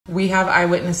We have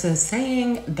eyewitnesses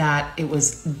saying that it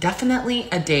was definitely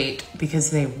a date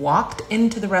because they walked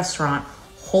into the restaurant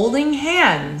holding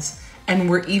hands and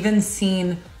were even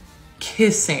seen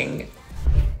kissing.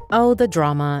 Oh, the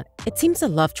drama. It seems the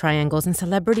love triangles and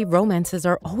celebrity romances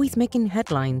are always making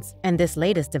headlines, and this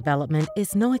latest development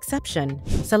is no exception.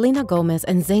 Selena Gomez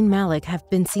and Zayn Malik have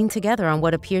been seen together on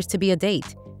what appears to be a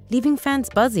date, leaving fans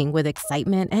buzzing with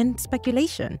excitement and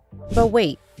speculation. But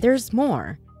wait, there's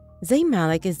more. Zayn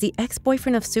Malik is the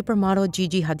ex-boyfriend of supermodel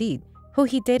Gigi Hadid, who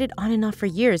he dated on and off for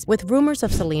years, with rumors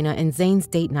of Selena and Zayn's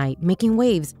date night making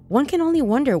waves. One can only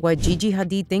wonder what Gigi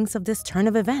Hadid thinks of this turn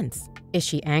of events. Is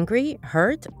she angry,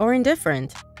 hurt, or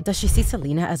indifferent? Does she see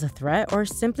Selena as a threat or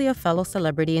simply a fellow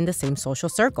celebrity in the same social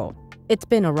circle? It's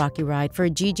been a rocky ride for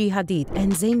Gigi Hadid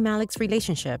and Zayn Malik's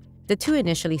relationship. The two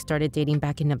initially started dating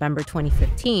back in November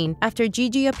 2015 after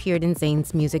Gigi appeared in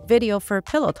Zayn's music video for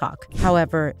Pillow Talk.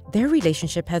 However, their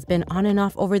relationship has been on and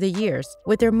off over the years,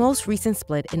 with their most recent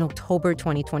split in October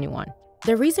 2021.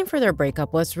 The reason for their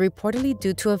breakup was reportedly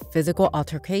due to a physical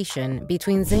altercation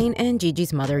between Zayn and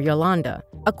Gigi's mother, Yolanda.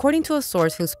 According to a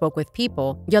source who spoke with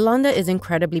People, Yolanda is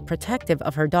incredibly protective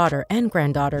of her daughter and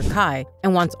granddaughter, Kai,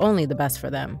 and wants only the best for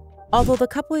them. Although the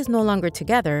couple is no longer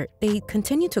together, they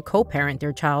continue to co-parent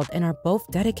their child and are both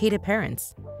dedicated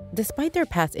parents. Despite their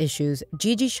past issues,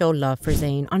 Gigi showed love for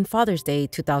Zayn on Father's Day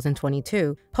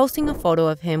 2022, posting a photo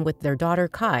of him with their daughter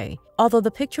Kai. Although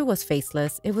the picture was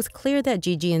faceless, it was clear that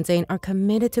Gigi and Zayn are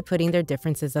committed to putting their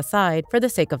differences aside for the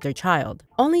sake of their child.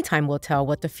 Only time will tell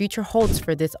what the future holds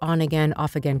for this on-again,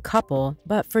 off-again couple,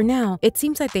 but for now, it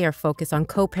seems like they are focused on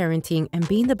co-parenting and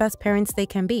being the best parents they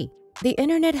can be. The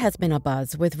internet has been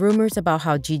abuzz with rumors about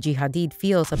how Gigi Hadid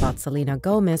feels about Selena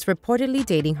Gomez reportedly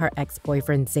dating her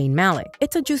ex-boyfriend Zayn Malik.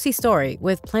 It's a juicy story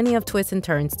with plenty of twists and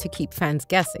turns to keep fans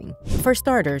guessing. For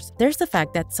starters, there's the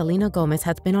fact that Selena Gomez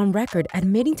has been on record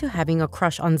admitting to having a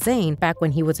crush on Zayn back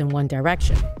when he was in One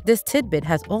Direction. This tidbit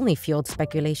has only fueled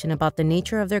speculation about the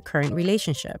nature of their current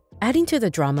relationship. Adding to the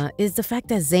drama is the fact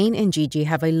that Zayn and Gigi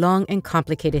have a long and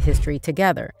complicated history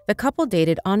together. The couple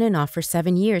dated on and off for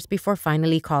 7 years before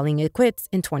finally calling it quits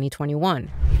in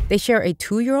 2021. They share a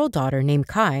 2-year-old daughter named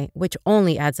Kai, which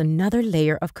only adds another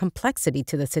layer of complexity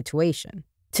to the situation.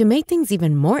 To make things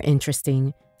even more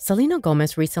interesting, Selena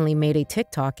Gomez recently made a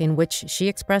TikTok in which she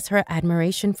expressed her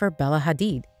admiration for Bella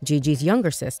Hadid, Gigi's younger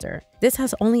sister. This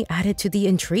has only added to the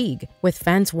intrigue, with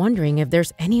fans wondering if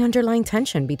there's any underlying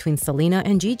tension between Selena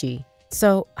and Gigi.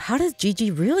 So, how does Gigi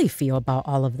really feel about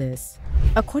all of this?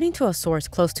 According to a source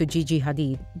close to Gigi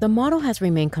Hadid, the model has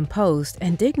remained composed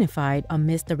and dignified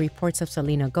amidst the reports of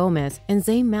Selena Gomez and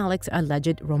Zayn Malik's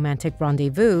alleged romantic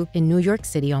rendezvous in New York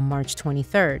City on March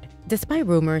 23rd. Despite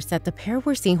rumors that the pair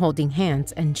were seen holding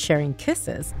hands and sharing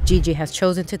kisses, Gigi has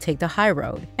chosen to take the high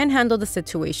road and handle the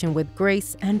situation with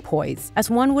grace and poise, as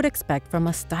one would expect from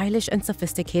a stylish and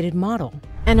sophisticated model.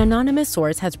 An anonymous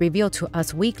source has revealed to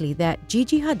Us Weekly that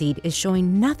Gigi Hadid is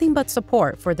showing nothing but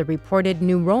support for the reported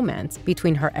new romance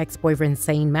between her ex-boyfriend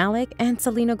Zayn Malik and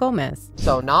Selena Gomez.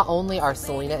 So not only are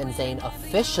Selena and Zayn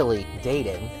officially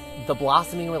dating, the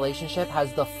blossoming relationship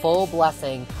has the full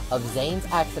blessing of Zayn's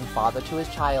ex and father to his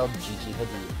child, Gigi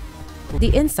Hadid.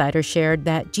 The insider shared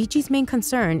that Gigi's main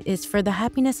concern is for the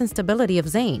happiness and stability of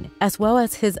Zayn, as well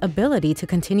as his ability to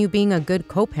continue being a good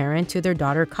co-parent to their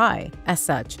daughter Kai. As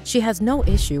such, she has no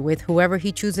issue with whoever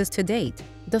he chooses to date.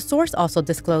 The source also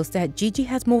disclosed that Gigi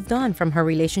has moved on from her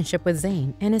relationship with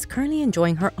Zayn and is currently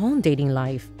enjoying her own dating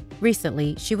life.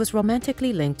 Recently, she was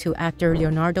romantically linked to actor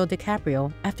Leonardo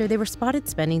DiCaprio after they were spotted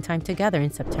spending time together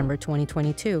in September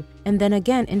 2022, and then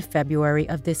again in February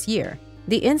of this year.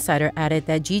 The insider added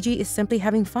that Gigi is simply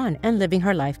having fun and living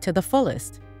her life to the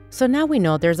fullest. So now we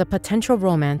know there's a potential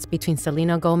romance between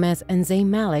Selena Gomez and Zayn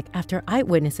Malik after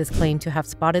eyewitnesses claim to have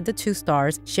spotted the two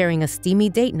stars sharing a steamy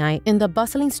date night in the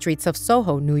bustling streets of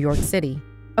Soho, New York City.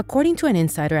 According to an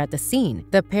insider at the scene,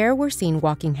 the pair were seen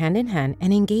walking hand in hand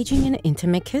and engaging in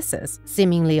intimate kisses,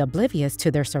 seemingly oblivious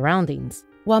to their surroundings.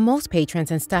 While most patrons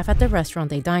and staff at the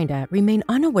restaurant they dined at remain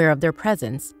unaware of their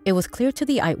presence, it was clear to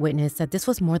the eyewitness that this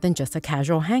was more than just a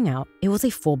casual hangout. It was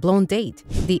a full-blown date.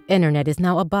 The internet is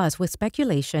now abuzz with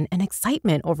speculation and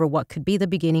excitement over what could be the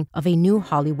beginning of a new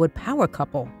Hollywood power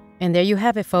couple. And there you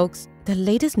have it, folks. The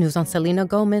latest news on Selena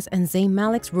Gomez and Zayn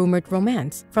Malik's rumored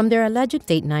romance, from their alleged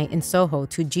date night in Soho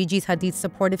to Gigi Hadid's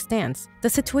supportive stance. The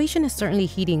situation is certainly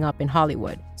heating up in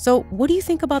Hollywood. So what do you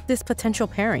think about this potential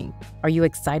pairing? Are you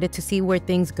excited to see where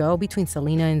things go between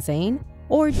Selena and Zayn?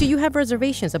 Or do you have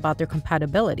reservations about their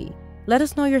compatibility? Let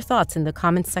us know your thoughts in the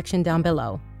comments section down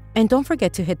below. And don't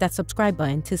forget to hit that subscribe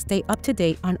button to stay up to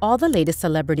date on all the latest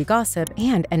celebrity gossip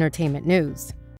and entertainment news.